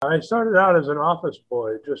I started out as an office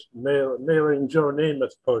boy, just mailing Joe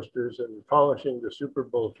Namath posters and polishing the Super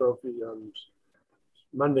Bowl trophy on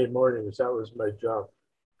Monday mornings. That was my job.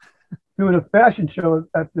 Doing a fashion show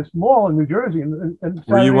at this mall in New Jersey. And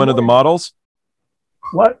were you one of the models?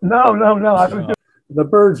 What? No. I was the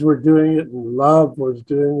Byrds were doing it, and Love was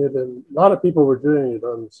doing it, and a lot of people were doing it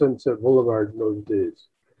on Sunset Boulevard in those days.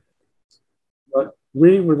 But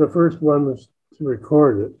we were the first ones to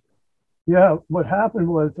record it. Yeah, what happened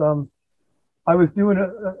was I was doing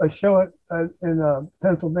a show in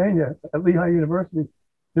Pennsylvania at Lehigh University.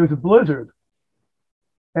 There was a blizzard,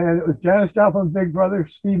 and it was Janis Joplin, Big Brother,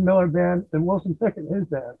 Steve Miller Band, and Wilson Pickett, his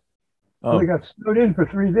band. Oh. So we got snowed in for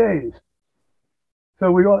 3 days.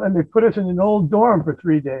 So they put us in an old dorm for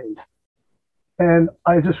 3 days, and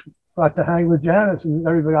I just got to hang with Janis and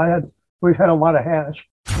everybody. We had a lot of hash.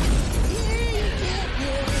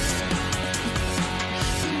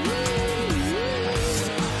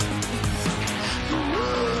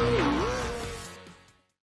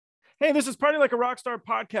 Hey, this is Party Like a Rockstar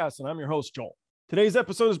podcast, and I'm your host, Joel. Today's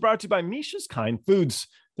episode is brought to you by Misha's Kind Foods.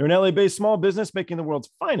 They're an LA-based small business making the world's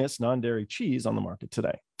finest non-dairy cheese on the market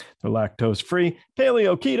today. They're lactose-free,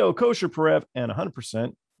 paleo, keto, kosher, Parev, and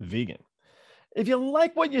 100% vegan. If you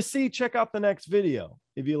like what you see, check out the next video.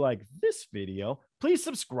 If you like this video, please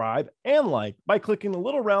subscribe and like by clicking the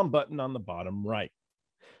little round button on the bottom right.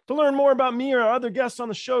 To learn more about me or other guests on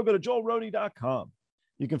the show, go to joelrohde.com.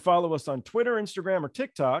 You can follow us on Twitter, Instagram, or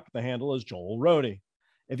TikTok. The handle is Joel Rohde.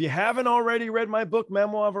 If you haven't already read my book,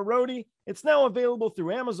 Memoir of a Roadie, it's now available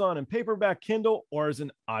through Amazon and paperback Kindle or as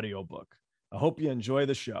an audiobook. I hope you enjoy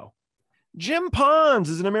the show. Jim Pons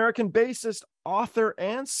is an American bassist, author,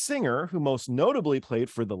 and singer who most notably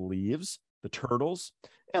played for the Leaves, the Turtles,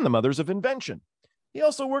 and the Mothers of Invention. He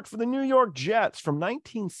also worked for the New York Jets from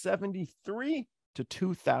 1973 to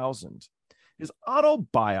 2000. His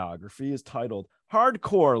autobiography is titled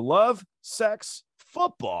Hardcore Love, Sex,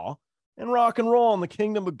 Football, and Rock and Roll in the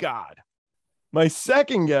Kingdom of God. My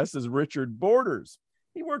second guest is Richard Borders.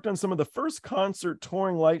 He worked on some of the first concert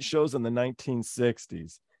touring light shows in the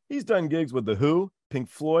 1960s. He's done gigs with The Who, Pink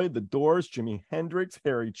Floyd, The Doors, Jimi Hendrix,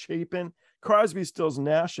 Harry Chapin, Crosby, Stills,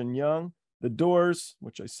 Nash and Young, The Doors,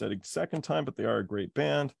 which I said a second time, but they are a great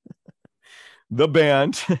band. The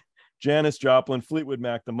Band, Janis Joplin, Fleetwood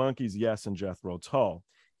Mac, the Monkees, Yes, and Jethro Tull.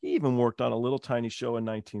 He even worked on a little tiny show in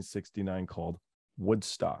 1969 called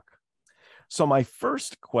Woodstock. So my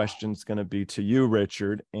first question is going to be to you,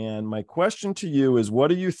 Richard. And my question to you is, what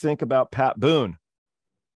do you think about Pat Boone?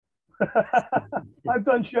 I've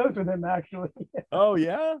done shows with him, actually. Oh,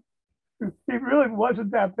 yeah? He really wasn't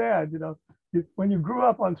that bad. When you grew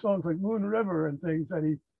up on songs like Moon River and things that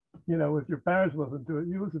if your parents listened to it,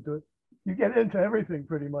 you listened to it, you get into everything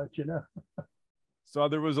pretty much, So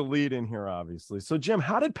there was a lead in here, obviously. So, Jim,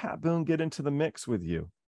 how did Pat Boone get into the mix with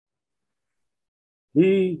you?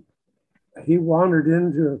 He wandered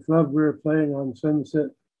into a club we were playing on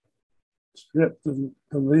Sunset Strip, the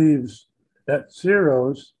Leaves at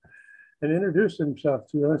Ciro's, and introduced himself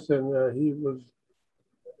to us. And he was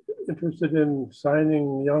interested in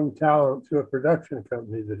signing young talent to a production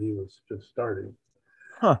company that he was just starting.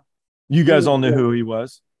 Huh. You guys all knew who he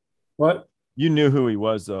was? What? You knew who he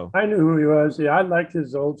was, though. I knew who he was. Yeah, I liked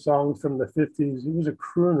his old songs from the 50s. He was a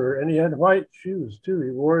crooner, and he had white shoes, too. He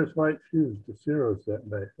wore his white shoes to Ciro's that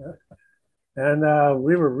night. And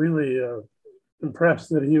we were really impressed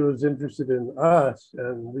that he was interested in us,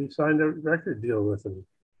 and we signed a record deal with him.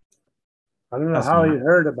 I don't know how he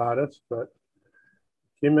heard about us, but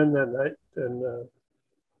came in that night, and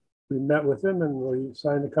we met with him, and we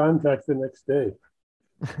signed a contract the next day.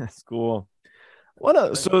 That's cool.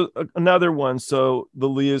 Another one. So the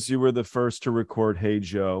Leas, you were the first to record Hey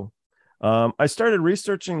Joe. I started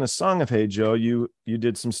researching the song of Hey Joe. You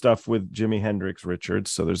did some stuff with Jimi Hendrix, Richard,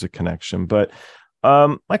 so there's a connection. But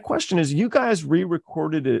my question is, you guys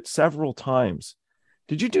re-recorded it several times.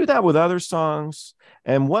 Did you do that with other songs?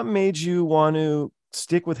 And what made you want to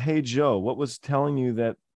stick with Hey Joe? What was telling you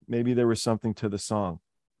that maybe there was something to the song?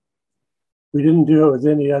 We didn't do it with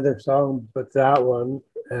any other song but that one.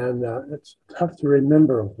 And it's tough to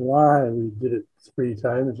remember why we did it 3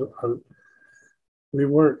 times. We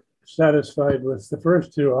weren't satisfied with the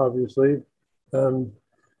first 2, obviously. And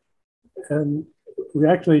we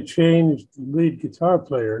actually changed lead guitar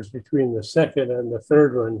players between the second and the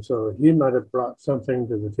third one. So he might have brought something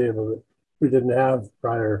to the table that we didn't have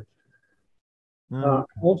prior.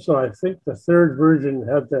 Also, I think the third version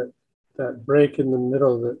had that break in the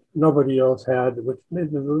middle that nobody else had, which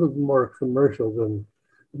made it a little more commercial than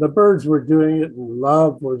the Byrds were doing it, and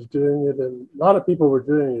Love was doing it, and a lot of people were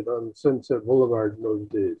doing it on Sunset Boulevard in those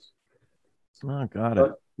days. Oh, got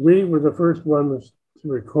it. we were the first ones to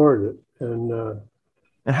record it. And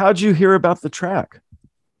how'd you hear about the track?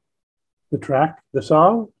 The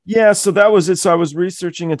song? Yeah, so that was it. So I was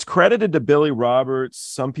researching. It's credited to Billy Roberts.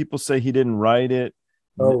 Some people say he didn't write it.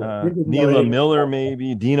 Neela Miller,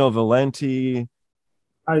 maybe Dino Valenti.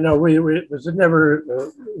 I know it was never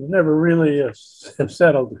really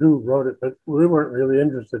settled who wrote it, but we weren't really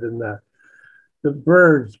interested in that. The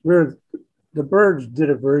Byrds did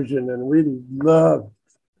a version, and we loved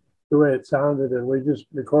the way it sounded, and we just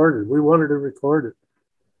recorded. We wanted to record it.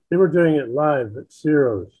 They were doing it live at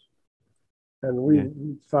Ciro's, and we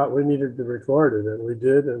thought we needed to record it, and we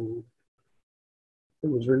did, and it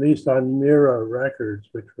was released on Mira Records,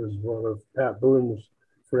 which was one of Pat Boone's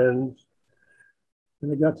friends,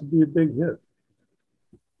 and it got to be a big hit.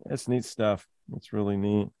 That's neat stuff. That's really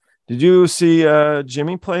neat. Did you see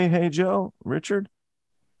Jimmy play Hey Joe, Richard?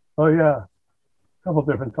 Oh yeah, a couple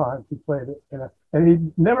different times he played it, and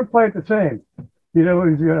he never played the same. You know,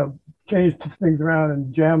 he's gonna change things around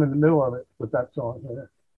and jam in the middle of it with that song.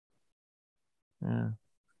 Yeah,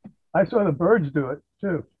 I saw the Byrds do it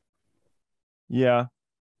too. Yeah,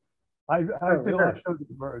 I did a lot of shows with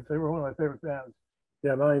the Byrds. They were one of my favorite bands.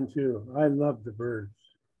 Yeah, mine too. I love the Byrds.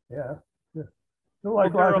 Yeah.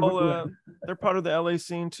 They're part of the LA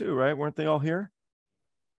scene too, right? Weren't they all here?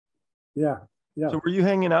 Yeah. So were you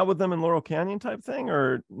hanging out with them in Laurel Canyon type thing,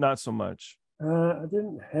 or not so much? I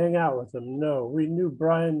didn't hang out with them. No, we knew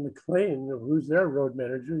Brian McLean, who's their road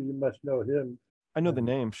manager. You must know him. I know the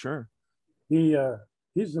name, sure. He's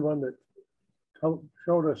the one that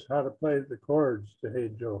showed us how to play the chords to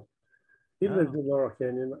Hey Joe. He lived in Laurel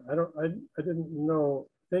Canyon. I didn't know.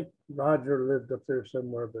 I think Roger lived up there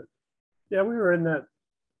somewhere, but yeah, we were in that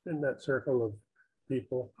circle of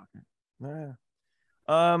people. Okay.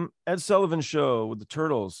 Ed Sullivan Show with the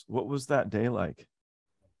Turtles. What was that day like?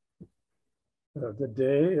 The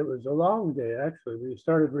day, it was a long day, actually. We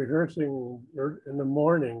started rehearsing in the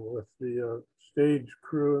morning with the stage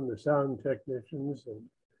crew and the sound technicians, and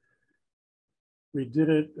we did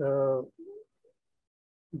it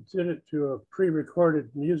to a pre-recorded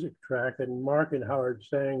music track, and Mark and Howard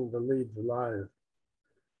sang the leads live.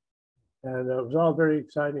 And it was all very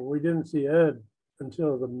exciting. We didn't see Ed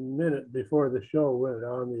until the minute before the show went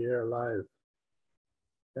on the air live.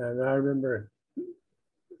 And I remember it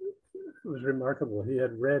was remarkable. He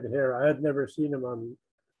had red hair. I had never seen him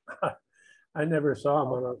I never saw him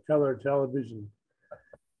on a color television,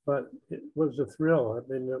 but it was a thrill.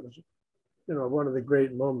 I mean, it was, one of the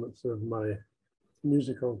great moments of my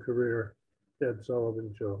musical career, Ed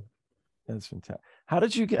Sullivan Show. That's fantastic. How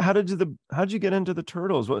did you get into the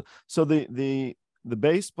Turtles? So the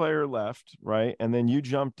bass player left, right? And then you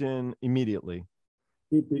jumped in immediately.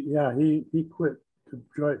 He quit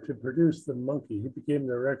to produce the Monkees. He became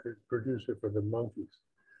the record producer for the Monkees.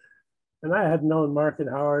 And I had known Mark and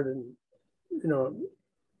Howard, and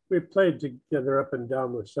we played together up and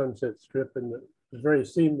down the Sunset Strip, and it was very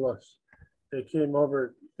seamless. They came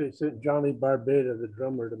over, they sent Johnny Barbada, the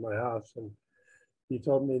drummer, to my house, and he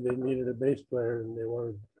told me they needed a bass player and they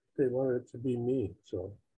wanted it to be me.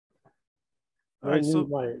 So they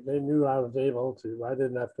knew I was able to. I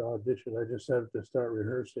didn't have to audition. I just had to start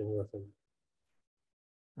rehearsing with them.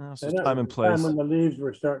 Oh, so time and place. Time when the leaves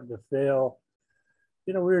were starting to fail.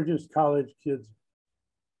 We were just college kids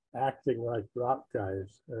acting like rock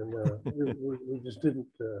guys, and we just didn't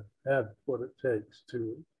have what it takes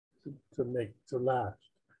to last.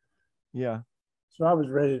 Yeah. So I was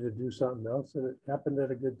ready to do something else, and it happened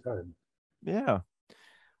at a good time. Yeah.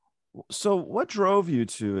 So what drove you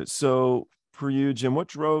to it? So for you, Jim, what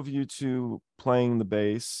drove you to playing the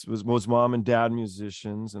bass? Was mom and dad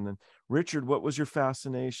musicians? And then Richard, what was your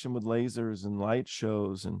fascination with lasers and light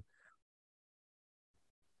shows? And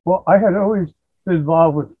well, I had always been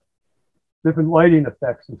involved with different lighting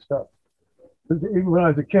effects and stuff. Even when I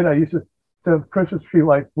was a kid, I used to have Christmas tree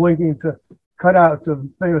lights blinking to cutouts of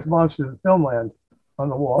famous monsters in Filmland on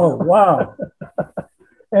the wall. Oh, wow.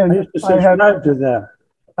 And I used to subscribe to that.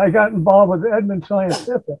 I got involved with Edmund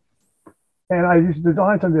Scientific, and I used to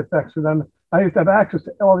design some of the effects for them. I used to have access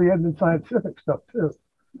to all the Edmund Scientific stuff too.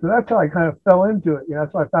 So that's how I kind of fell into it.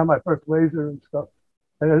 That's how I found my first laser and stuff.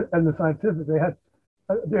 And Edmund Scientific,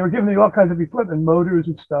 they were giving me all kinds of equipment, motors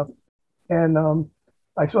and stuff. And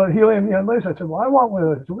I saw a helium neon laser. I said, well, I want one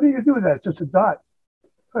of those. So what do you do with that? It's just a dot.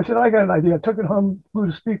 I said, I got an idea. I took it home,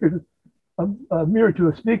 glued a mirror to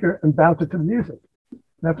a speaker, and bounced it to the music. And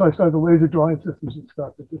that's how I started the laser drawing systems and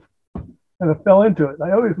stuff. It just kind of fell into it.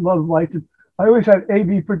 I always loved lights. I always had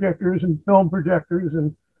AV projectors and film projectors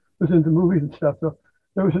and was into movies and stuff. So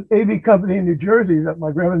there was an AV company in New Jersey that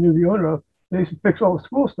my grandma knew the owner of. They used to fix all the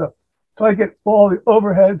school stuff. So I get all the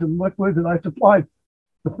overheads and liquids, and I supplied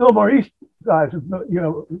the Fillmore East guys,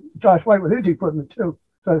 Josh White with his equipment too.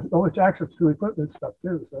 So I have so much access to equipment stuff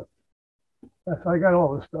too. So that's how I got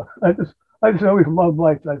all this stuff. I just always loved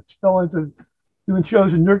lights. I fell into doing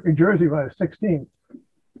shows in Newark, New Jersey when I was 16.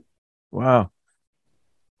 Wow.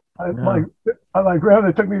 My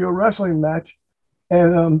grandmother took me to a wrestling match,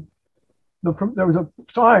 and there was a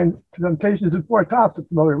sign to Temptations and Four Tops the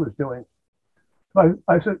promoter was doing. So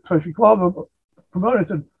she called the promoter and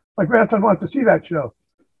said, my grandson wants to see that show.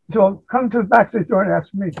 So I'll come to the backstage door and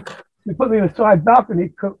ask me. They put me in a side balcony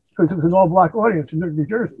because it was an all-black audience in New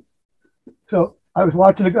Jersey. So I was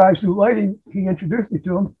watching the guys do lighting. He introduced me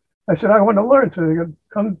to him. I said, I want to learn. So they go,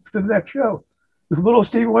 come to the next show. It was Little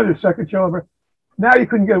Stevie Wonder's second show ever. Now you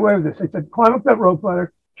couldn't get away with this. They said, climb up that rope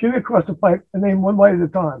ladder, shoot across the pipe, and name one light at a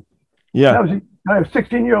time. Yeah. I was a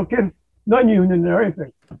 16-year-old kid, non-union or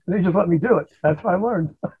anything. And they just let me do it. That's how I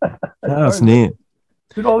learned. That's neat.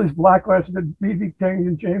 Did all these black lights, did B.B. King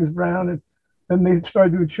and James Brown, and then they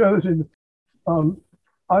started doing shows. And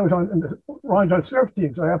I was on the Ron John surf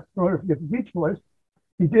team, so I asked the promoter to get the Beach Boys.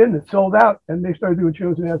 He did, and it sold out. And they started doing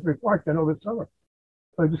shows in Asbury Park then over the summer.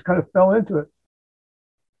 So I just kind of fell into it.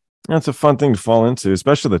 That's a fun thing to fall into,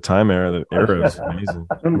 especially the time era. The era is amazing.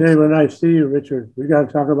 Someday when I see you, Richard, we got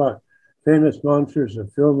to talk about famous monsters of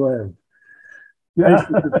filmland. Yeah.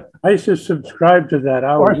 I used to subscribe to that.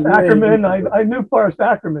 Forrest Ackerman. I knew Forrest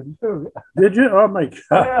Ackerman too. Did you? Oh my God.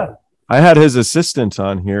 Yeah. I had his assistant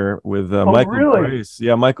on here with Michael really? Grace.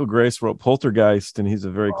 Yeah, Michael Grace wrote Poltergeist, and he's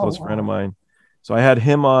a very close friend of mine. So I had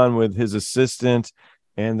him on with his assistant,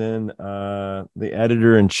 and then the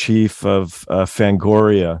editor-in-chief of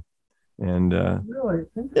Fangoria. And really?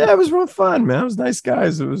 Yeah, it was real fun, man. It was nice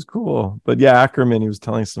guys. It was cool. But yeah, Ackerman, he was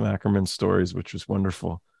telling some Ackerman stories, which was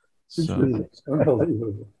wonderful. So,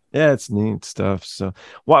 yeah, it's neat stuff. So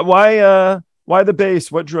why the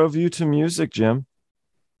bass? What drove you to music, Jim?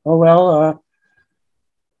 Oh, well,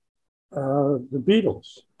 the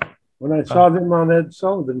Beatles. When I saw them on Ed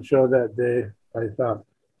Sullivan show that day, I thought,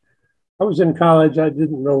 I was in college. I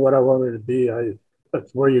didn't know what I wanted to be.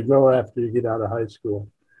 That's where you go after you get out of high school.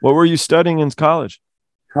 What were you studying in college?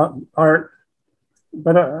 Art.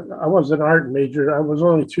 But I was an art major. I was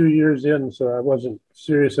only 2 years in, so I wasn't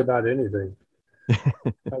serious about anything.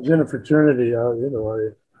 I was in a fraternity. I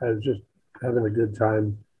was just having a good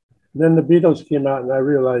time. And then the Beatles came out, and I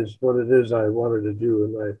realized what it is I wanted to do.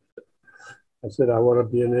 And I said, I want to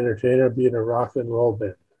be an entertainer, be in a rock and roll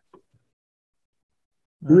band.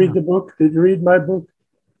 You read the book? Did you read my book?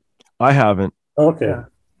 I haven't. Okay. Yeah.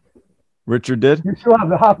 Richard did? You still have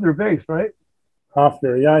the Hofner bass, right?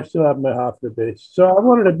 Hofner. Yeah, I still have my Hofner bass. So I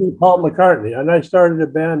wanted to be Paul McCartney, and I started a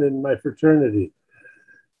band in my fraternity.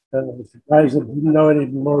 The guys that didn't know any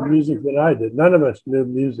more music than I did. None of us knew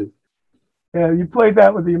music. Yeah, you played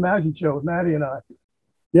that with the Imagine show with Maddie and I.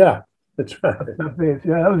 Yeah, that's right. That bass.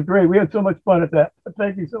 Yeah, that was great. We had so much fun at that.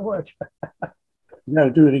 Thank you so much. You got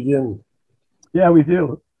to do it again. Yeah, we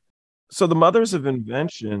do. So the Mothers of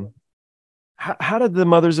Invention, how did the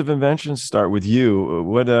Mothers of Invention start with you?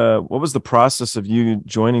 What was the process of you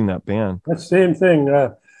joining that band? That same thing.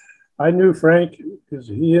 I knew Frank because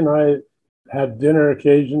he and I had dinner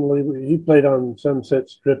occasionally. He played on Sunset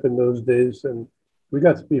Strip in those days, and we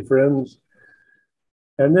got to be friends.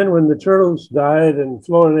 And then when the Turtles died and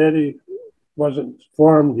Flo and Eddie wasn't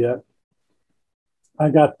formed yet,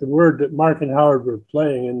 I got the word that Mark and Howard were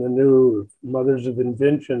playing in the new Mothers of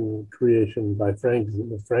Invention creation by Frank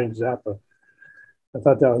Zappa. I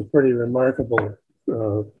thought that was pretty remarkable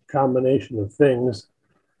combination of things.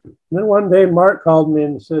 And then one day Mark called me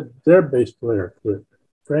and said their bass player quit.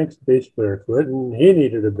 Frank's bass player quit, and he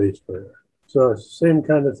needed a bass player. So it's the same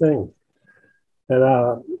kind of thing.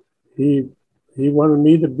 And he wanted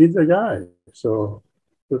me to be the guy. So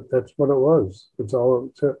that's what it was. That's all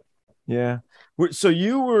it took. Yeah. So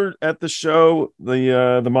you were at the show,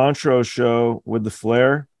 the Montrose show with the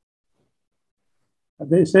flare?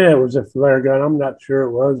 They say it was a flare gun. I'm not sure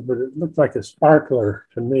it was, but it looked like a sparkler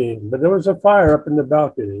to me. But there was a fire up in the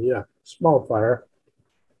balcony. Yeah, small fire.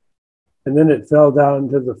 And then it fell down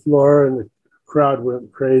to the floor, and the crowd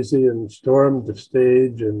went crazy and stormed the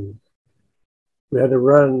stage. And we had to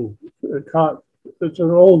run. It's an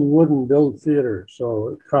old wooden build theater, so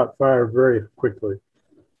it caught fire very quickly.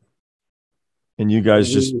 And you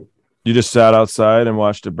guys you just sat outside and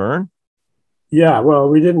watched it burn? Yeah, well,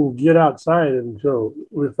 we didn't get outside until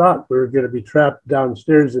we thought we were going to be trapped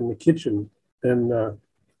downstairs in the kitchen. And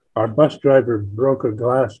our bus driver broke a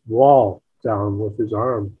glass wall down with his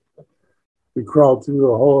arm. We crawled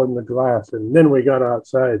through a hole in the glass, and then we got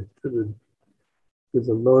outside to with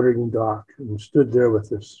a loading dock and stood there with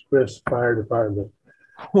the Swiss fire department.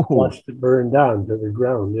 Oh. Watched it burn down to the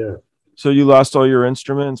ground. Yeah. So you lost all your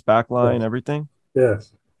instruments, backline, everything?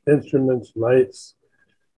 Yes. Instruments, lights,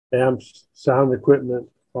 amps, sound equipment,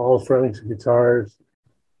 all Frank's guitars,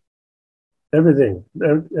 everything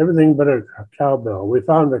but a cowbell. We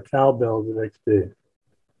found a cowbell the next day.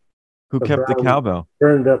 Who kept the cowbell?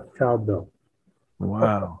 Burned up cowbell.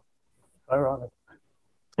 Wow. Ironic.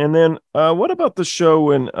 And then what about the show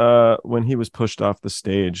when he was pushed off the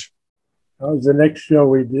stage? That was the next show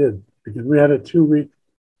we did, because we had to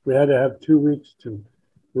have 2 weeks to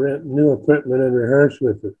rent new equipment and rehearse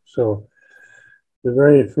with it. So the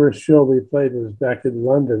very first show we played was back in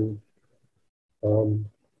London.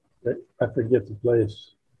 I forget the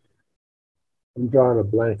place. I'm drawing a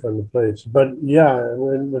blank on the place. But yeah, it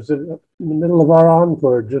was in the middle of our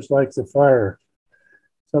encore, just like the fire.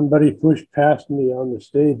 Somebody pushed past me on the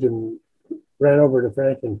stage and ran over to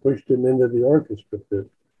Frank and pushed him into the orchestra pit.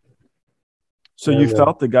 So you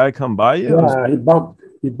felt the guy come by you? Yeah,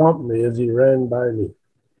 he bumped me as he ran by me.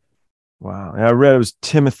 Wow. I read it was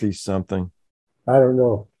Timothy something. I don't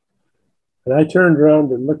know. And I turned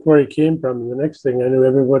around and looked where he came from. And the next thing I knew,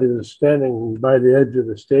 everybody was standing by the edge of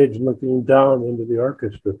the stage looking down into the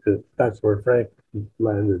orchestra pit. That's where Frank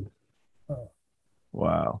landed.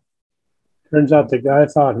 Wow. Turns out the guy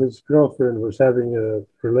thought his girlfriend was having a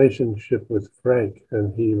relationship with Frank,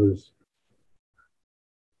 and he was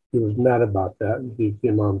mad about that. And he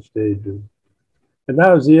came on stage, and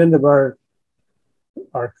that was the end of our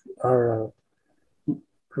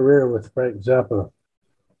career with Frank Zappa.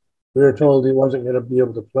 We were told he wasn't going to be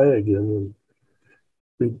able to play again.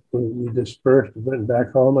 And we dispersed and went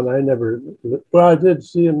back home, and I did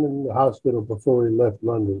see him in the hospital before we left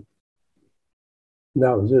London. And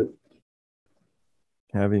that was it.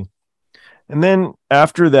 Heavy. And then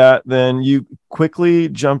after that, then you quickly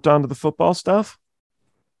jumped onto the football stuff?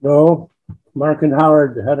 No, Mark and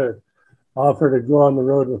Howard had an offer to go on the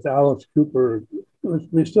road with Alice Cooper.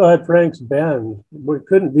 We still had Frank's band. We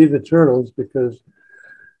couldn't be the Turtles because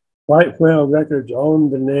White Whale Records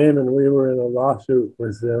owned the name, and we were in a lawsuit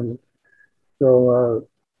with them. So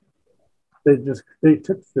they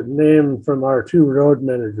took the name from our two road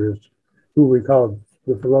managers, who we called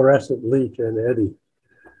the Fluorescent Leak and Eddie.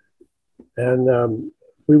 And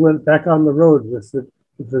we went back on the road with the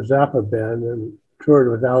Zappa band and toured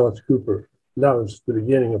with Alice Cooper. That was the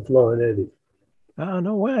beginning of Flo and Eddie. Oh,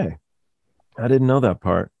 no way. I didn't know that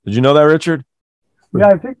part. Did you know that, Richard? Yeah,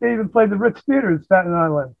 I think they even played the Ritz Theater in Staten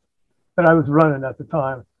Island that I was running at the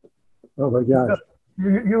time. Oh my gosh.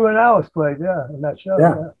 You and Alice played, yeah, in that show.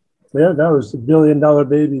 Yeah, that was the $1 Billion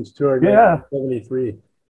Babies tour in 1973.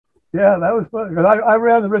 Yeah, that was fun. I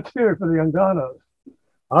ran the Ritz Theater for the Younganos.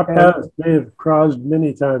 Our paths may have crossed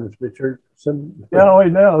many times, Richard. Yeah, I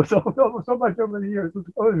know. So much over the years. It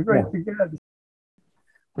was great to get.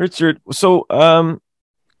 Richard, so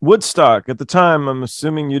Woodstock, at the time, I'm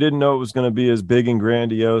assuming you didn't know it was going to be as big and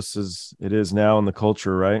grandiose as it is now in the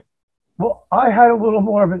culture, right? Well, I had a little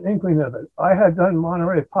more of an inkling of it. I had done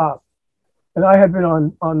Monterey Pop, and I had been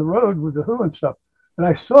on the road with the Who and stuff. And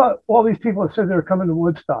I saw all these people that said they were coming to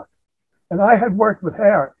Woodstock. And I had worked with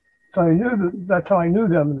Hair, so I knew that's how I knew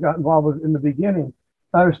them and got involved with in the beginning.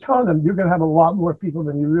 I was telling them, you're going to have a lot more people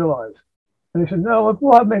than you realize. And they said, no,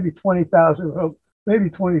 we'll have maybe 20,000, maybe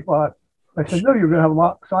 25. I said, no, you're going to have a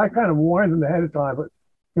lot. So I kind of warned them ahead of time, but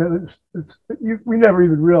we never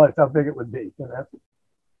even realized how big it would be. You know?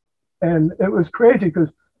 And it was crazy because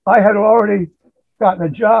I had already gotten a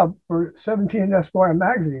job for 17 Esquire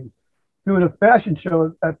magazine doing a fashion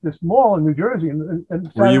show at this mall in New Jersey.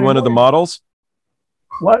 And were you one of the models?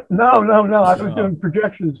 What? No. I was doing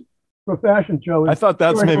projections for a fashion show. I thought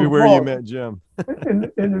that's maybe where you met Jim.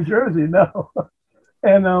 in New Jersey, no.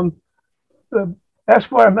 And the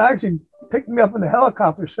Esquire magazine picked me up in a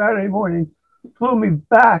helicopter Saturday morning, flew me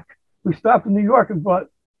back. We stopped in New York and brought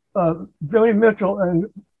Joni Mitchell and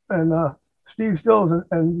Steve Stills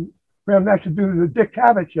and Graham Nash to do the Dick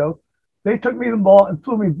Cavett show. They took me to the mall and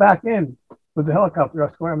flew me back in with the helicopter,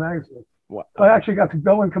 Esquire magazine. Wow. So I actually got to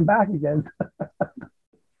go and come back again.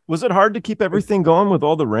 Was it hard to keep everything going with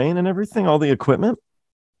all the rain and everything, all the equipment?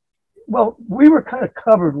 Well, we were kind of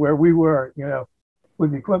covered where we were,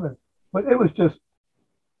 with the equipment, but it was just,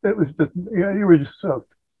 you were just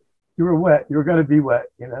soaked. You were wet. You were going to be wet,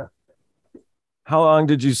 How long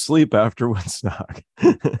did you sleep after Woodstock?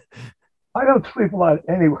 I don't sleep a lot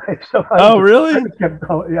anyway. So really? I kept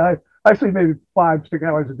going. Yeah, I sleep maybe 5-6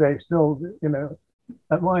 hours a day still,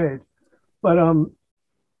 at my age. But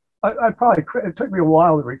it took me a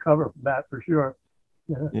while to recover from that for sure.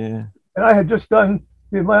 Yeah. And I had just done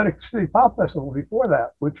the Atlantic City Pop Festival before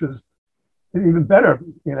that, which was even better,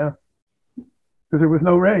 because there was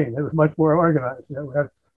no rain. It was much more organized. We had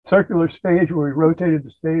a circular stage where we rotated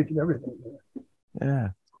the stage and everything. Yeah.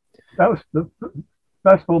 That was the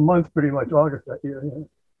festival month, pretty much August that year.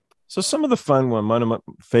 So some of the fun one of my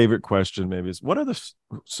favorite questions maybe is, what are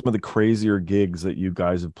some of the crazier gigs that you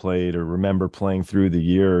guys have played or remember playing through the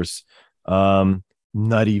years?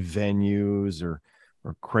 Nutty venues or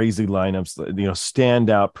crazy lineups,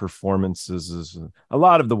 standout performances. A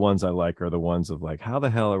lot of the ones I like are the ones of like, how the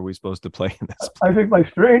hell are we supposed to play in this place? I think my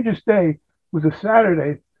strangest day was a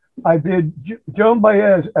Saturday. I did Joan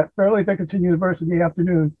Baez at Fairleigh Dickinson University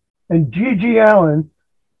afternoon and Gigi Allen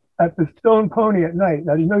at the Stone Pony at night.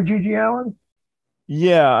 Now, do you know Gigi Allen?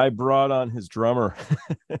 Yeah, I brought on his drummer.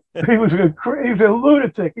 He was a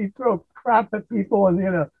lunatic. He'd throw crap at people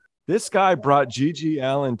and, This guy brought Gigi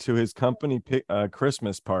Allen to his company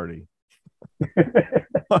Christmas party.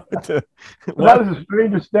 That was the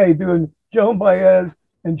strangest day, doing Joan Baez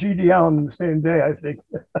and Gigi Allen on the same day, I think.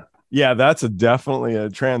 Yeah, that's definitely a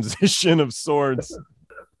transition of sorts.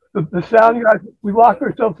 The sound guys, we locked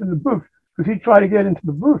ourselves in the booth because he tried to get into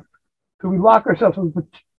the booth. So we locked ourselves and we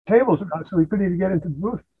put tables around so we couldn't even get into the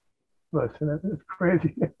booth. Listen, it's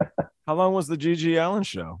crazy. How long was the Gigi Allen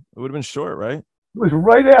show? It would have been short, right? It was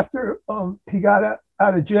right after he got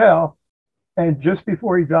out of jail and just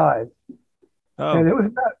before he died. Oh. And it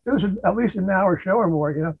was at least an hour show or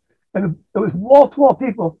more, And it was wall-to-wall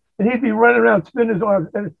people, and he'd be running around spinning his arms,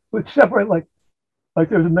 and it would separate like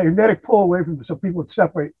there's a magnetic pull away from him, so people would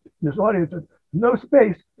separate. This audience, no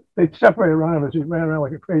space, they'd separate around him as he ran around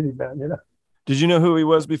like a crazy man, Did you know who he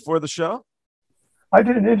was before the show? I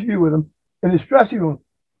did an interview with him in his dressing room,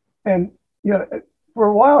 and for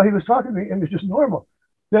a while he was talking to me, and it was just normal.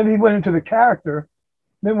 Then he went into the character.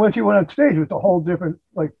 Then once he went on stage, it was a whole different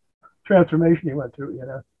transformation he went through.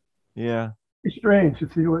 Yeah. It's strange to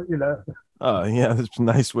see what Oh yeah, that's a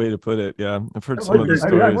nice way to put it. Yeah, I've heard some of the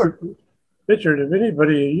stories. Richard, if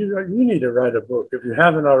anybody, you need to write a book. If you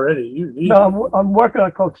haven't already, you need. No, I'm working on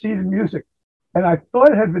it called Season Music, and I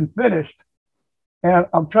thought it had been finished, and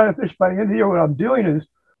I'm trying to finish by the end of the year. What I'm doing is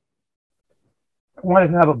I wanted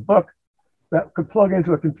to have a book that could plug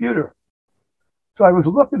into a computer. So I was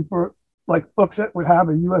looking for books that would have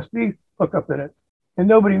a USB hookup in it, and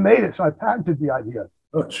nobody made it. So I patented the idea.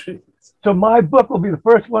 Oh, geez. So my book will be the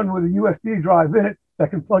first one with a USB drive in it that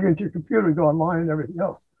can plug into your computer and go online and everything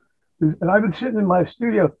else. And I've been sitting in my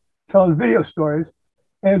studio telling video stories,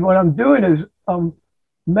 and what I'm doing is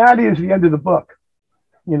Maddie is the end of the book.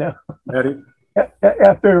 Maddie?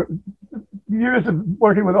 After years of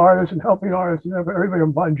working with artists and helping artists, everybody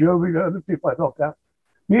from Bon Jovi to other people I've helped out.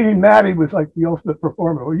 Meeting Maddie was like the ultimate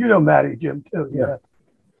performer. Well, Maddie, Jim, too. Yeah.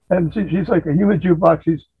 And she's like a human jukebox.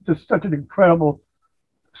 She's just such an incredible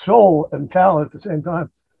soul and talent at the same time.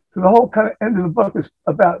 So the whole kind of end of the book is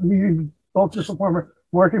about meeting the ultimate performer,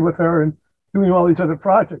 working with her, and doing all these other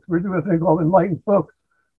projects. We're doing a thing called Enlightened Folk,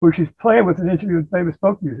 where she's playing with and interviewing famous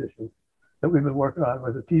folk musicians that we've been working on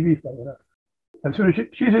with a TV thing. And so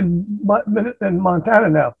she's in Montana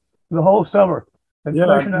now for the whole summer. And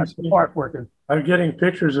Station National Park working. I'm getting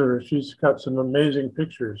pictures of her. She's got some amazing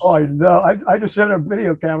pictures. Oh, I know. I just sent her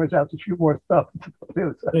video cameras out to shoot more stuff.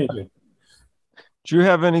 Amazing. Do you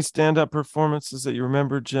have any stand-up performances that you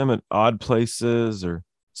remember, Jim, at odd places or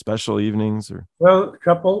special evenings? Or Well, a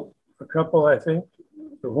couple, I think.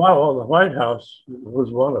 The White House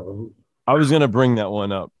was one of them. I was going to bring that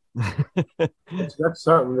one up. That's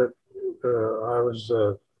something that I was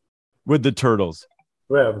with the Turtles.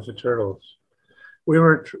 Yeah, it was the Turtles. We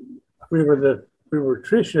were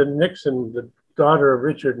Tricia Nixon, the daughter of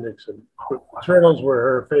Richard Nixon. The Turtles were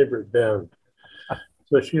her favorite band.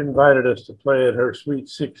 So she invited us to play at her Sweet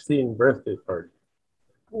 16 birthday party.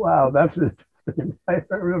 Wow, that's it. I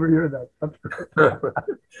remember hearing that. That's great.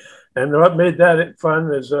 And what made that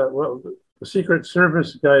fun is, the Secret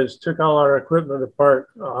Service guys took all our equipment apart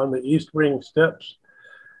on the East Wing steps,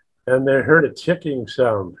 and they heard a ticking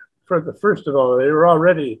sound. First of all, they were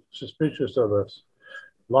already suspicious of us,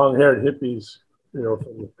 long-haired hippies,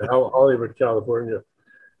 from Hollywood, California,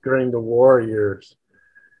 during the war years.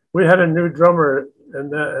 We had a new drummer,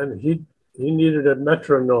 and he needed a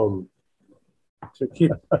metronome to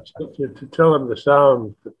tell him the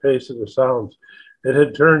sound, the pace of the sounds. It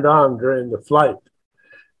had turned on during the flight,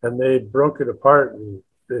 and they broke it apart, and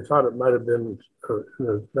they thought it might have been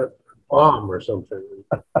a bomb or something.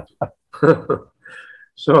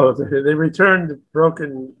 So they returned the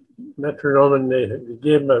broken metronome, and they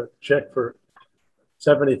gave him a check for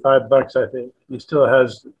 $75, I think. He still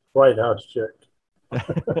has the White House check.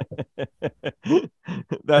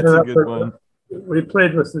 That's a good one. we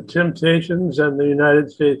played with the Temptations and the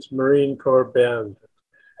United States Marine Corps Band.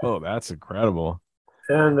 Oh, that's incredible.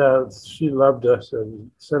 And she loved us and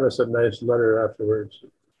sent us a nice letter afterwards.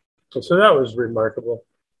 So that was remarkable.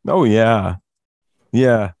 Oh yeah,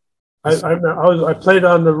 yeah. I played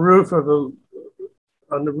on the roof of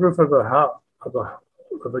a house of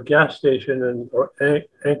a gas station in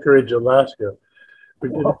Anchorage, Alaska. We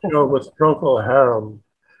did a show with Procol Harum,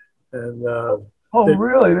 and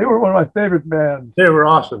really? They were one of my favorite bands. They were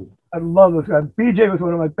awesome. I love this guy. BJ was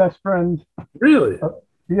one of my best friends. Really?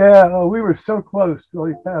 Yeah, we were so close till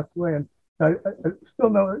he passed away, and I still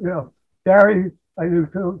know, Gary, I knew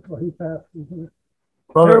too till he passed.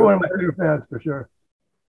 Well, they were one of my favorite bands for sure.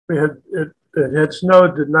 It had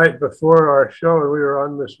snowed the night before our show, and we were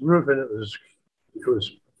on this roof, and it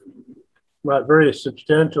was not very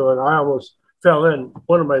substantial, and I almost fell in.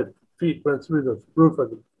 One of my feet went through the roof of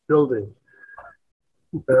the building,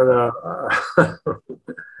 and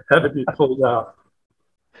had to be pulled out.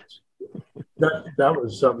 That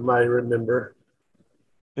was something I remember.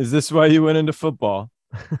 Is this why you went into football?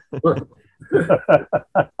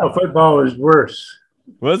 Football was worse.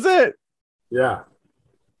 Was it? Yeah.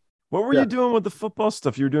 What were you doing with the football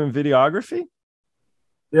stuff? You were doing videography?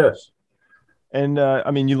 Yes. And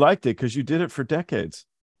I mean, you liked it because you did it for decades.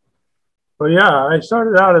 Well, yeah, I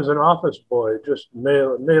started out as an office boy, just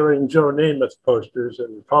mailing Joe Namath posters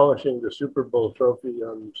and polishing the Super Bowl trophy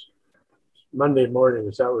on Monday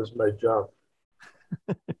mornings. That was my job.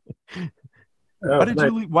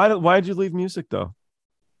 Why did you leave music though?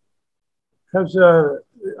 Because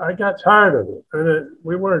I got tired of it, and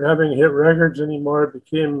we weren't having hit records anymore. It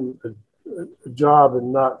became a job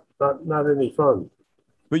and not any fun.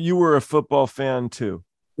 But you were a football fan too.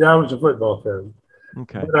 Yeah, I was a football fan.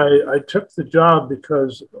 Okay. But I took the job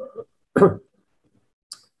because I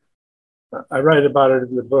write about it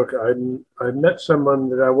in the book. I met someone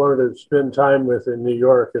that I wanted to spend time with in New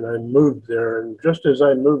York, and I moved there. And just as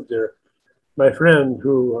I moved there, my friend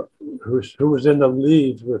who was in the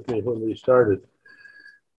leads with me when we started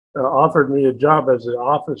offered me a job as an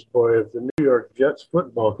office boy of the New York Jets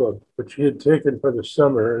football club, which he had taken for the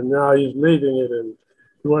summer, and now he's leaving it, and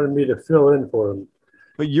he wanted me to fill in for him.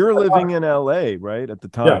 But you're living in LA, right, at the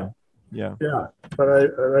time? Yeah. But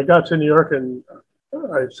I got to New York, and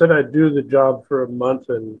I said I'd do the job for a month,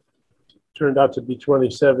 and it turned out to be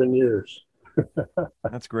 27 years.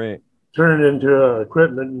 That's great. Turned into an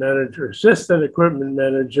equipment manager, assistant equipment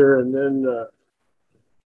manager, and then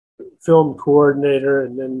film coordinator,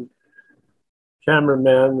 and then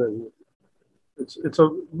cameraman. And it's a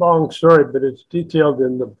long story, but it's detailed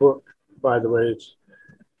in the book, by the way. It's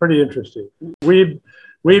pretty interesting. Weeb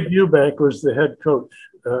Eubank was the head coach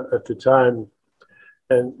at the time,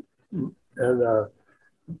 and the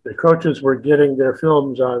coaches were getting their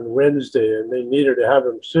films on Wednesday, and they needed to have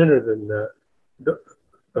them sooner than that.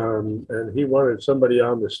 And he wanted somebody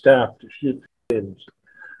on the staff to shoot games.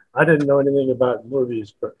 I didn't know anything about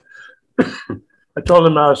movies, but I told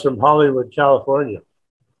him I was from Hollywood, California,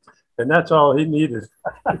 and that's all he needed.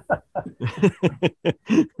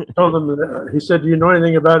 Told him, he said, "Do you know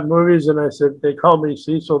anything about movies?" And I said, "They call me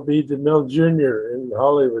Cecil B. DeMille Jr. in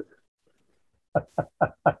Hollywood."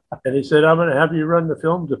 And he said, "I'm going to have you run the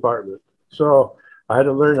film department." So I had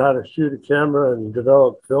to learn how to shoot a camera and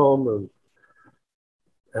develop film,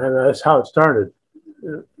 and that's how it started.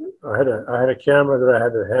 I had a camera that I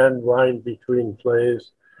had to hand wind between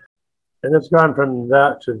plays, and it's gone from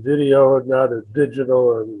that to video, and now to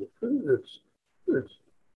digital, and it's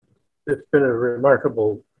been a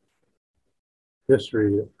remarkable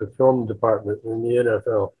history of the film department in the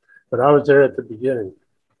NFL. But I was there at the beginning.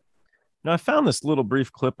 Now, I found this little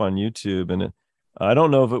brief clip on YouTube, and I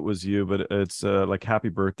don't know if it was you, but it's like "Happy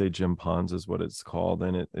Birthday, Jim Pons" is what it's called,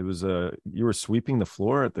 and it was you were sweeping the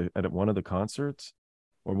floor at one of the concerts,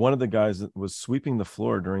 or one of the guys that was sweeping the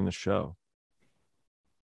floor during the show.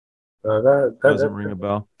 That doesn't ring a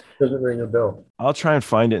bell. Doesn't ring a bell. I'll try and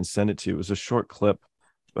find it and send it to you. It was a short clip,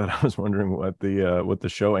 but I was wondering what the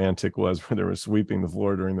show antic was where they were sweeping the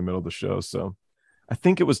floor during the middle of the show. So I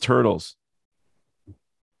think it was Turtles.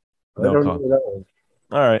 I don't know that one.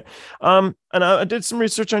 All right. And I did some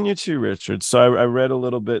research on you too, Richard. So I read a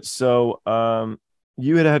little bit. So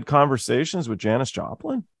you had conversations with Janis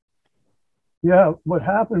Joplin? Yeah. What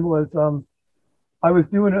happened was I was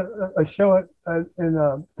doing a show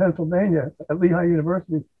in Pennsylvania at Lehigh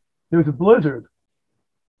University. There was a blizzard.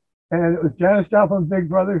 And it was Janis Joplin's big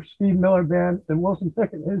brother, Steve Miller Band, and Wilson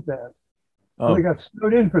Pickett, his band. Oh. So they got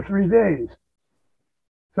snowed in for 3 days.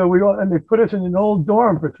 So they put us in an old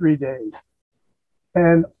dorm for 3 days.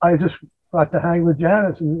 And I just got to hang with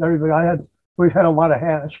Janis and everybody. We had a lot of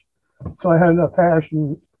hash. So I had enough hash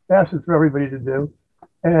and acid for everybody to do.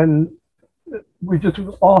 And we just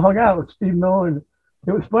all hung out with Steve Miller. And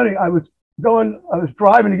it was funny. I was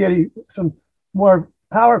driving to get some more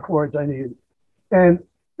power cords I needed. And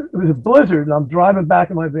it was a blizzard. And I'm driving back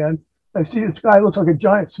in my van. I see this guy looks like a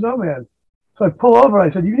giant snowman. So I pull over.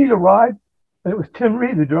 I said, "You need a ride?" And it was Tim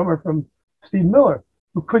Reed, the drummer from Steve Miller,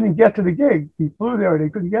 who couldn't get to the gig. He flew there and he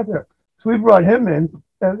couldn't get there. So we brought him in,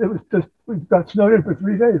 and it was just, we got snowed in for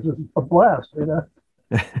 3 days. It was a blast, you know.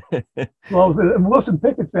 Well, and Wilson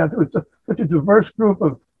Pickett's band, it was such a diverse group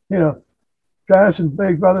of, you know, Janis and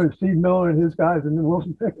Big Brother and Steve Miller and his guys, and then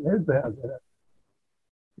Wilson Pickett and his band. You know?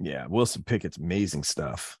 Yeah, Wilson Pickett's amazing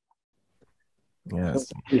stuff.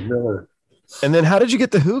 Yes. Steve Miller. And then how did you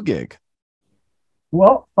get the Who gig?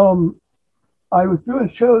 Well, I was doing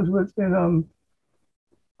shows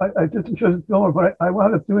I did some shows at Fillmore, but I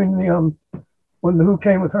wound up doing when the Who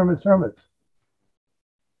came with Herman's Hermits.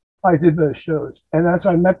 I did those shows, and that's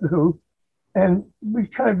how I met the Who, and we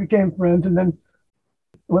kind of became friends. And then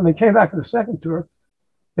when they came back for the second tour,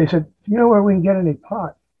 they said, "You know where we can get any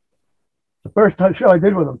pot?" The first show I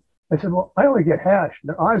did with them, I said, "Well, I only get hash." And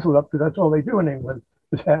their eyes lit up because that's all they do in England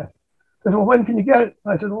is hash. They said, "Well, when can you get it?"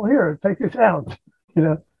 I said, "Well, here, take this ounce." You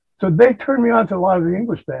know, so they turned me on to a lot of the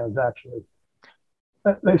English bands actually.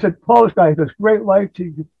 They said, "Paul, this guy does great lights.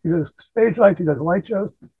 He does stage lights. He does light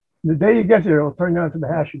shows. The day you get there, it'll turn you on to the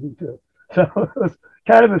hash you do too." So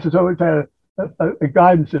cannabis has always had a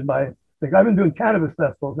guidance in my thing. I've been doing cannabis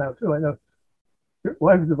festivals now too. I know your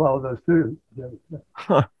wife's involved with those too.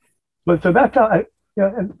 Huh. But so that's how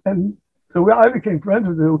and so I became friends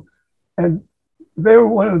with them, and they were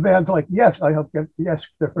one of the bands like Yes. I helped get Yes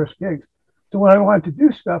their first gigs. So when I wanted to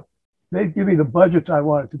do stuff, they'd give me the budgets I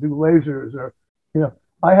wanted to do lasers or, you know,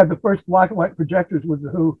 I had the first black and white projectors with the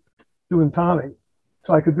Who doing Tommy.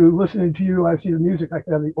 So I could do Listening to You, I See the Music. I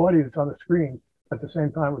could have the audience on the screen at the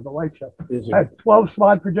same time with the light show. I had 12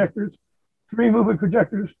 slide projectors, 3 moving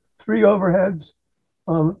projectors, 3 overheads,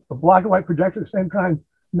 a black and white projector, same kind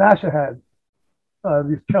NASA had.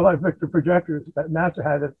 These Kelly Victor projectors that NASA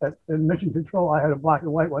had in Mission Control. I had a black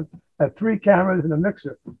and white one. I had 3 cameras and a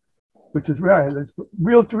mixer, which is rare. I had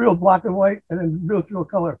reel-to-reel black and white, and then reel-to-reel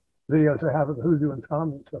color videos I have of Who doing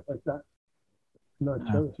Tommy and stuff like that.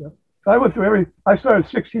 Shows, yeah. So I went through I started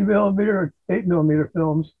 16 millimeter, 8 millimeter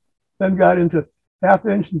films, then got into 1/2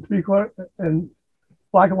 inch and 3/4 and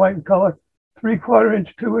black and white and color, 3/4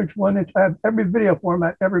 inch, 2 inch, 1 inch. I have every video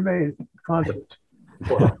format ever made, concerts.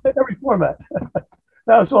 Every format.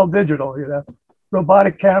 Now it's all digital, you know,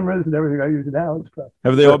 robotic cameras and everything I use now and stuff.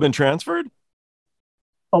 Have they all been transferred?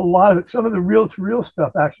 A lot of it. Some of the reel-to-reel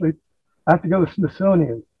stuff, actually, I have to go to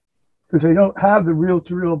Smithsonian because they don't have the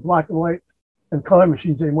reel-to-reel black and white and color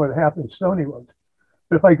machines anymore. They have the Sony ones.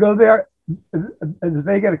 But if I go there, if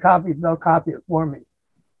they get a copy, they'll copy it for me.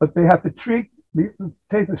 But they have to treat, the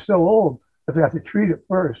tape is so old that they have to treat it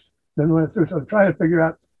first. Then when it's through, so I'm trying to figure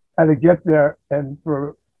out how to get there and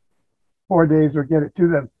for 4 days or get it to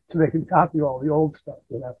them so they can copy all the old stuff,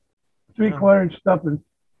 you know. 3/4 inch stuff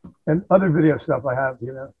and other video stuff I have,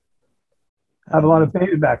 you know. I have a lot of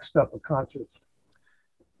Betamax stuff at concerts.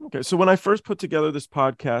 Okay, so when I first put together this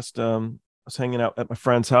podcast, I was hanging out at my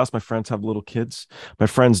friend's house. My friends have little kids. My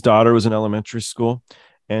friend's daughter was in elementary school,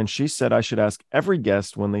 and she said I should ask every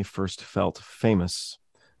guest when they first felt famous.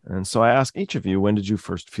 And so I ask each of you, when did you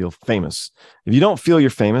first feel famous? If you don't feel you're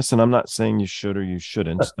famous, and I'm not saying you should or you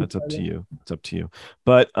shouldn't, that's up to you. It's up to you.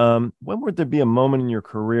 But when would there be a moment in your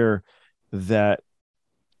career that,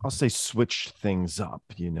 I'll say, switched things up?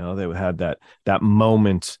 You know, they had that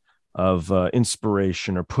moment of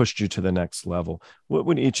inspiration or pushed you to the next level. What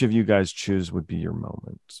would each of you guys choose would be your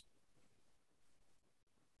moment?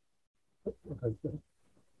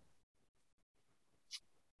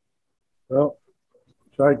 Well,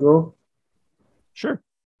 should I go? Sure.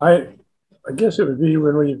 I guess it would be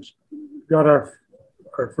when we got our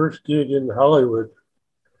first gig in Hollywood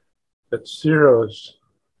at Ciro's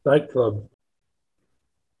nightclub.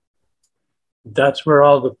 That's where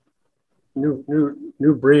all the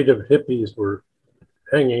new breed of hippies were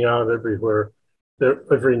hanging out everywhere,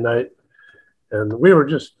 every night. And we were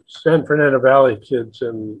just San Fernando Valley kids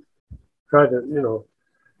and tried to, you know,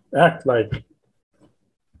 act like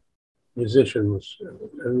musicians.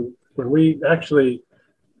 And when we actually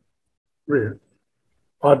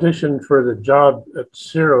auditioned for the job at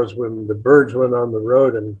Ciro's, when the Byrds went on the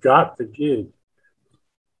road and got the gig,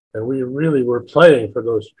 and we really were playing for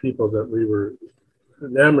those people that we were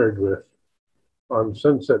enamored with on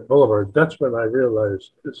Sunset Boulevard, that's when I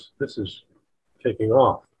realized this is taking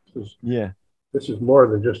off. This is more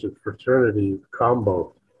than just a fraternity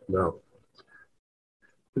combo now.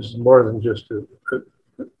 this is more than just a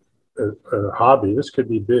hobby. This could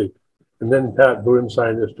be big. And then Pat Boone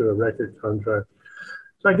signed us to a record contract.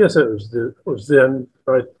 So I guess it was then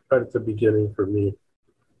right at the beginning for me.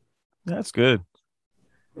 That's good.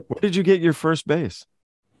 Where did you get your first bass?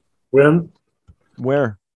 When?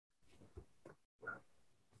 Where?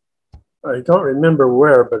 I don't remember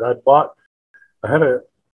where, but I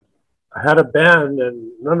had a band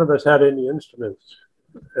and none of us had any instruments,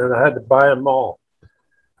 and I had to buy them all.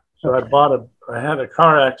 So I had a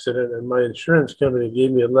car accident, and my insurance company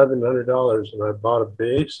gave me $1,100, and I bought a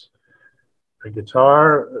bass, a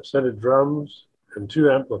guitar, a set of drums, and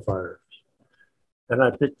 2 amplifiers. And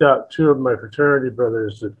I picked out 2 of my fraternity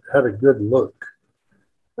brothers that had a good look.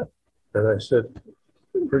 And I said,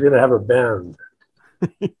 we're going to have a band.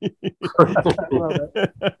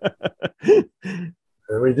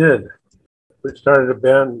 And we did. We started a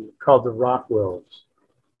band called the Rockwells.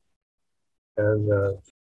 And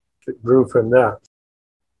it grew from that.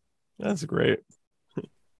 That's great.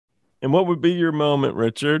 And what would be your moment,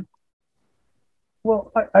 Richard?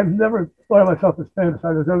 Well, I've never thought of myself as famous.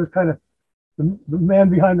 I was always kind of the man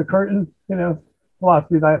behind the curtain,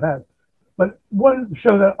 philosophy that I've had. But one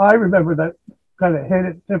show that I remember that kind of hit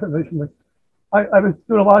it differently from me, I was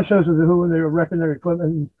doing a lot of shows with The Who when they were wrecking their equipment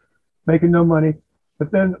and making no money.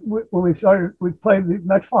 But then when we started, we played the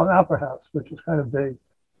Metropolitan Opera House, which was kind of big.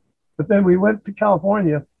 But then we went to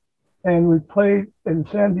California and we played in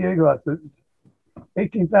San Diego at the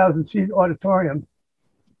 18,000 seat auditorium.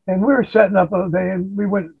 And we were setting up all day and we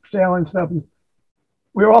went sailing stuff. And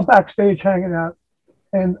we were all backstage hanging out.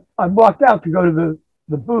 And I walked out to go to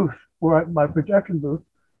the booth, my projection booth,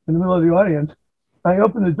 in the middle of the audience. I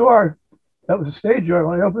opened the door. That was a stage door.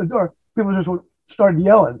 When I opened the door, people just started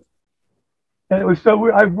yelling. And it was so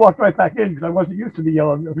weird. I walked right back in because I wasn't used to the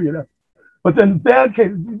yelling, But then the band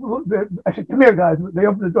came. I said, "Come here, guys." They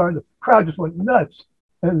opened the door, and the crowd just went nuts.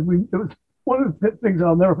 And it was one of the things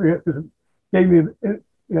I'll never forget because it gave me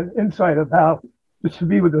an insight of how just to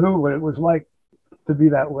be with The Who, what it was like to be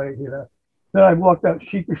that way, Then I walked out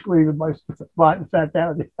sheepishly in my spot and sat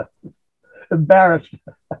down, embarrassed.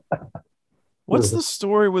 What's the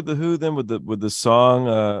story with The Who then? With the song,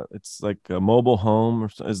 it's like a mobile home, or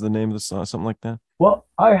is the name of the song, something like that? Well,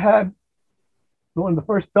 I had one of the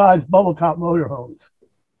first Dodge bubble top motorhomes,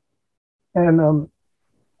 and The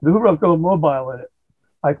Who wrote "Go Mobile" in it.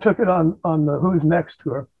 I took it on the Who's Next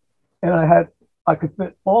tour, and I could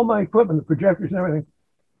fit all my equipment, the projectors and everything,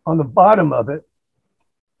 on the bottom of it,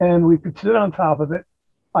 and we could sit on top of it.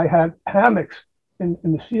 I had hammocks in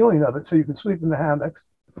the ceiling of it, so you could sleep in the hammocks.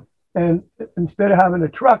 And instead of having a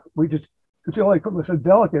truck, because the only equipment was so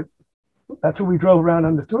delicate, that's what we drove around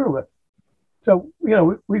on the tour with. So,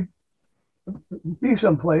 we'd be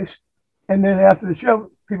someplace, and then after the show,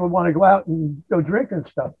 people want to go out and go drink and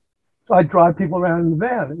stuff. So I'd drive people around in the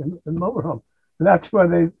van, in the motorhome. And that's where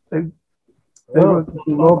they were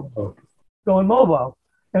going mobile.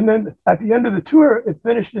 And then at the end of the tour, it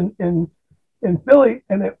finished in Philly,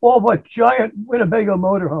 and they all bought giant Winnebago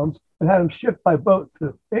motorhomes and had them shipped by boat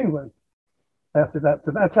to England after that.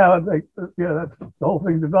 So that's how that's the whole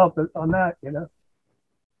thing developed on that,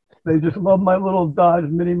 They just loved my little Dodge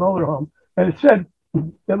mini motorhome. And it said,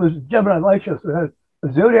 it was a Gemini light show, so it had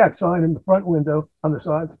a Zodiac sign in the front window on the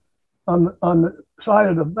side. On the side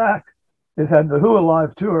of the back, it had The Who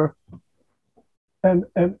Alive Tour. And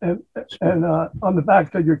on the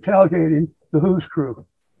back said, "You're tailgating the Who's crew."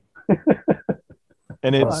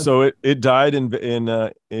 And it died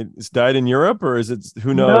it's died in Europe, or is it,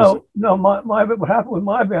 who knows? No. What happened with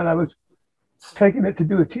my band? I was taking it to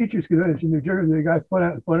do a teachers' convention in New Jersey. The guy put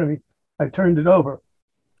out in front of me. I turned it over.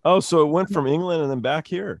 Oh, so it went from England and then back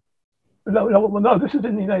here. No. This is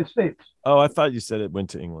in the United States. Oh, I thought you said it went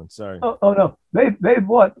to England. Sorry. Oh no. They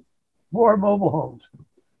bought 4 mobile homes,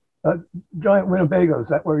 giant Winnebagos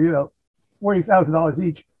that were $40,000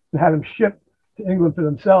 each, and had them shipped to England for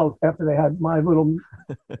themselves after they had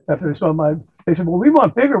after they saw they said, "Well, we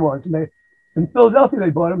want bigger ones." And in Philadelphia, they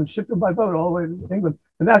bought them and shipped them by boat all the way to England.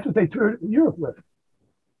 And that's what they toured Europe with,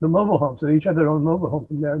 the mobile homes. So they each had their own mobile home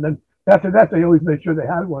from there. And then after that, they always made sure they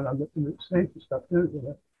had one in the States and stuff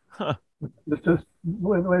too. Huh. It's just the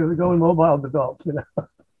way the going mobile developed,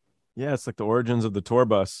 Yeah, it's like the origins of the tour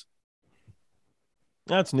bus.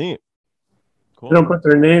 That's neat. Cool. They don't put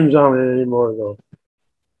their names on it anymore, though.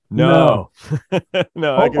 No.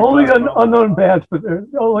 Only unknown bands, but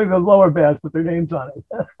only the lower bands put their names on it.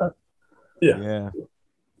 Yeah.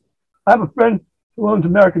 I have a friend who owns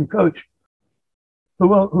American Coach,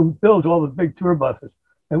 who builds all the big tour buses,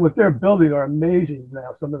 and what they're building are amazing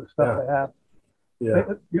now. Some of the stuff they have. Yeah.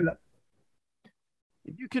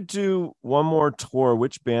 If you could do one more tour,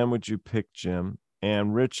 which band would you pick, Jim?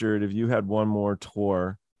 And Richard, if you had one more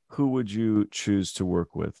tour, who would you choose to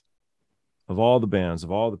work with? Of all the bands,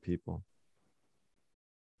 of all the people.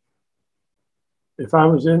 If I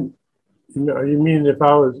was in, you mean if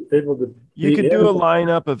I was able to? You could do a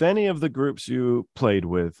lineup of any of the groups you played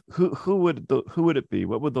with. Who would it be?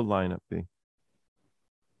 What would the lineup be?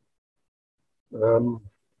 Gee,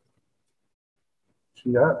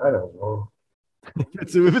 I don't know.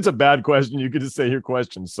 If it's a bad question, you could just say your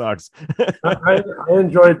question sucks. I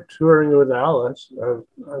enjoyed touring with Alice.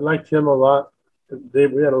 I liked him a lot.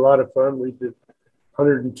 We had a lot of fun. We did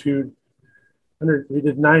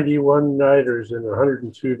 91 nighters in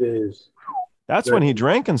 102 days. That's when he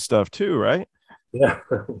drank and stuff too, right? Yeah.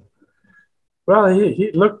 Well,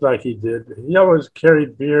 he looked like he did. He always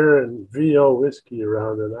carried beer and VO whiskey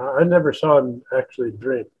around, and I never saw him actually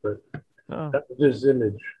drink, but that was his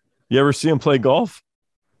image. You ever see him play golf?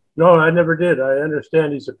 No, I never did. I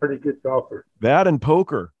understand he's a pretty good golfer. That and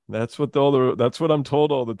poker. That's what I'm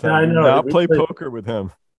told all the time. Yeah, I know. Now play poker with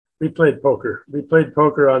him. We played poker. We played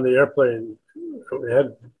poker on the airplane. We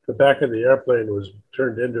had the back of the airplane was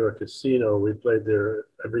turned into a casino. We played there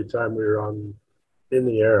every time we were in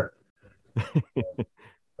the air. I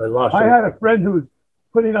had a friend who was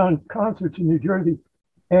putting on concerts in New Jersey,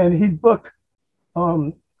 and he booked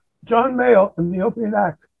John Mayall in the opening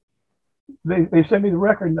act. They sent me the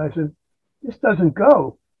record, and I said, "This doesn't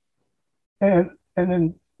go." And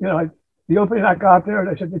then the opening act got there, and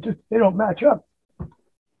I said, "They don't match up."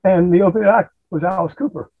 And the opening act was Alice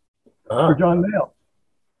Cooper for John Mayall.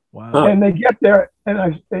 Wow! And they get there,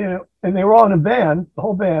 and and they were all in a band, the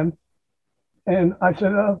whole band. And I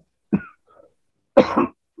said,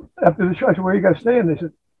 after the show, I said, "Where are you guys staying?" They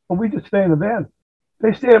said, "Well, we just stay in the van."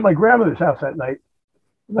 They stayed at my grandmother's house that night,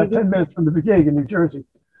 about 10 minutes from the gig in New Jersey.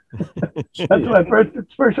 That's my first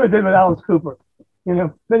show I did with Alice Cooper.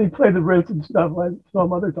 Then he played the Ritz and stuff. I saw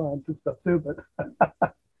him other times and stuff too. But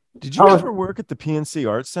did you ever work at the PNC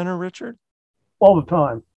Arts Center, Richard? All the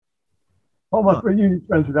time. All my union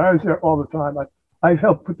friends were there. I was there all the time. I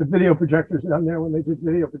helped put the video projectors down there when they did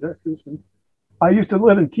video projectors. And I used to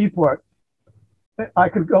live in Keyport. I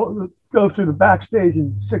could go through the backstage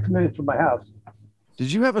in 6 minutes from my house.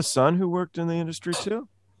 Did you have a son who worked in the industry too?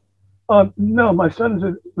 No, my son's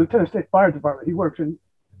a Lieutenant State Fire Department. He works in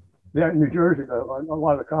New Jersey on a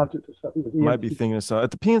lot of the concerts and stuff. Might be thinking of something.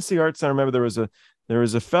 At the PNC Arts Center, I remember there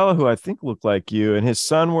was a fellow who I think looked like you, and his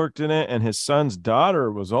son worked in it, and his son's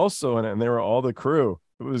daughter was also in it, and they were all the crew.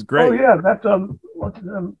 It was great. Oh yeah, that's what's his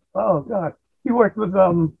name? Oh God, he worked with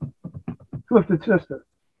Twisted Sister.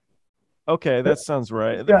 Okay, that sounds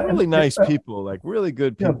right. They're really nice people, like really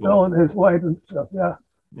good people. Yeah, Bill and his wife and stuff. Yeah.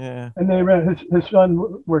 Yeah. And they ran his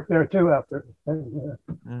son worked there too after. And,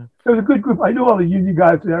 It was a good group. I knew all the union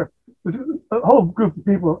guys there. It was a whole group of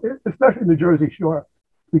people, especially the Jersey Shore.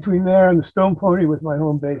 Between there and the Stone Pony was my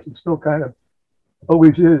home base, and still kind of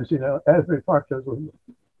always is. Asbury Park was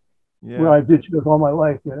where I did shows all my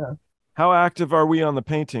life. How active are we on the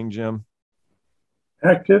painting, Jim?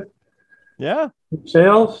 Active? Yeah.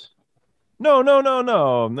 Sales? No.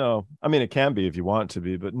 I mean, it can be if you want to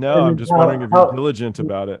be, but no, I'm just wondering if you're diligent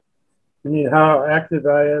about it. You mean how active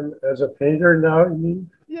I am as a painter now, you mean?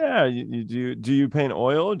 Yeah, you do you paint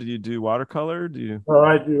oil? Do you do watercolor? Oh,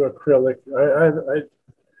 I do acrylic.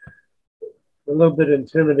 I'm a little bit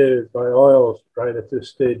intimidated by oils right at this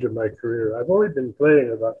stage of my career. I've only been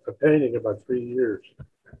painting about 3 years.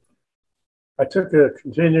 I took a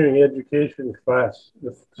continuing education class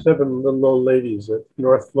with 7 little old ladies at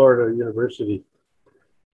North Florida University.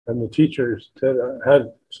 And the teachers said I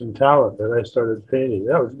had some talent, and I started painting.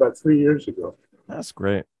 That was about 3 years ago. That's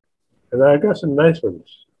great. And I got some nice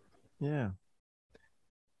ones. Yeah.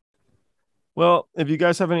 Well, if you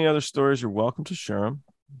guys have any other stories, you're welcome to share them.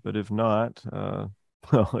 But if not,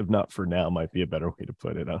 if not for now might be a better way to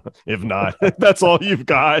put it. If not, that's all you've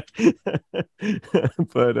got. But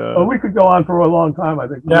we could go on for a long time, I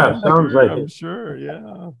think. Yeah, sounds like I'm sure.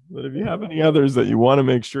 Yeah. But if you have any others that you want to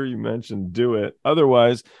make sure you mention, do it.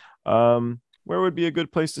 Otherwise, where would be a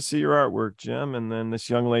good place to see your artwork, Jim? And then this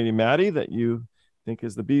young lady, Maddie, that you think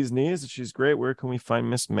is the bee's knees, she's great. Where can we find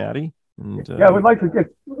Miss Maddie? And we'd like to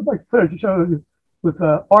finish the show with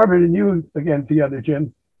Arvid and you again together,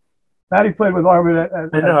 Jim. Maddie played with Arvid.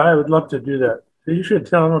 I know. I would love to do that. You should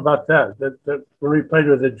tell him about that. That when we played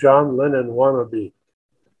with the John Lennon wannabe.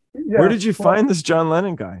 Yeah, where did you find this John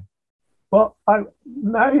Lennon guy? Well,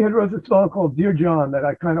 Maddie had wrote a song called "Dear John" that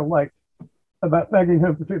I kind of liked, about thanking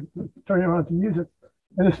him for turning around to music.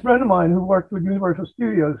 And this friend of mine who worked with Universal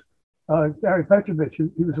Studios, Gary Petrovich, he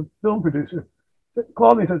was a film producer.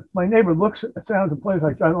 called me and said, my neighbor looks at the sounds and plays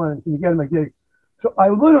like John Lennon. Can you get him a gig? So I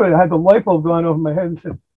literally had the light bulb going over my head and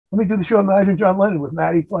said, let me do the show Imagine John Lennon with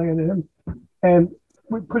Matty playing him. And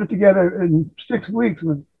we put it together in 6 weeks.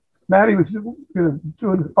 With Matty was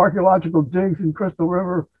doing archaeological digs in Crystal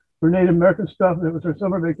River for Native American stuff, and it was our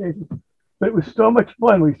summer vacation. But it was so much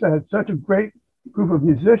fun. We had such a great group of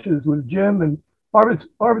musicians with Jim, and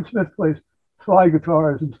Arvid Smith plays slide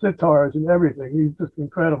guitars and sitars and everything. He's just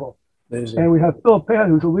incredible. Amazing. And we have Phil Penn,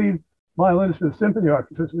 who's the lead violinist for the symphony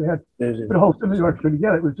orchestra. So we had the whole symphony orchestra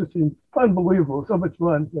together. It was just unbelievable. So much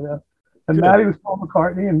fun, you know. And Good. Matty was Paul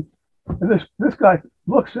McCartney, and this guy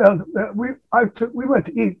looks sounds. We went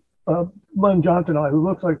to eat. Len Johnson and I, who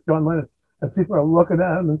looks like John Lennon, and people are looking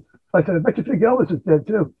at him. And I said, I bet you think Elvis is dead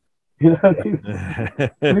too. You know,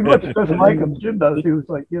 he much doesn't like him. Jim does. He was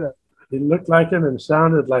like, you know. He looked like him and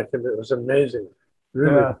sounded like him. It was amazing.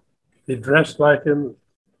 Really. Yeah. He dressed like him.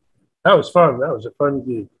 That was fun. That was a fun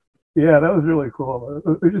gig. Yeah, that was really cool.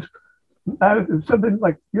 It just it's something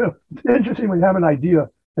like, you know, it's interesting when you have an idea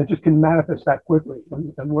that just can manifest that quickly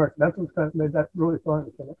and work. That's what's kind of made that really fun.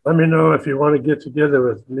 Let me know if you want to get together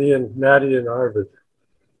with me and Matty and Arvid.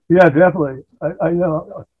 Yeah, definitely. I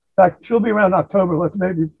know. In fact, she'll be around October. Let's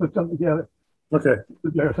maybe put something together. Okay.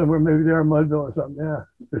 There somewhere, maybe there in Mudville or something. Yeah,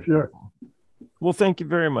 for sure. Well, thank you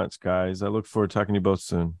very much, guys. I look forward to talking to you both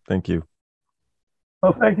soon. Thank you.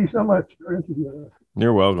 Well, thank you so much for interviewing us.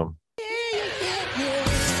 You're welcome.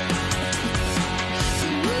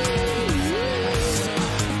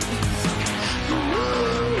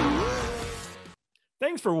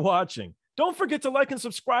 Thanks for watching. Don't forget to like and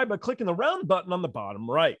subscribe by clicking the round button on the bottom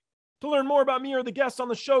right. To learn more about me or the guests on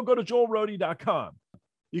the show, go to joelrohde.com.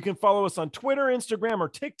 You can follow us on Twitter, Instagram, or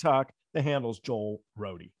TikTok. The handle's Joel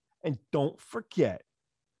Rohde. And don't forget,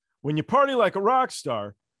 when you party like a rock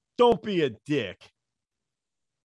star, don't be a dick.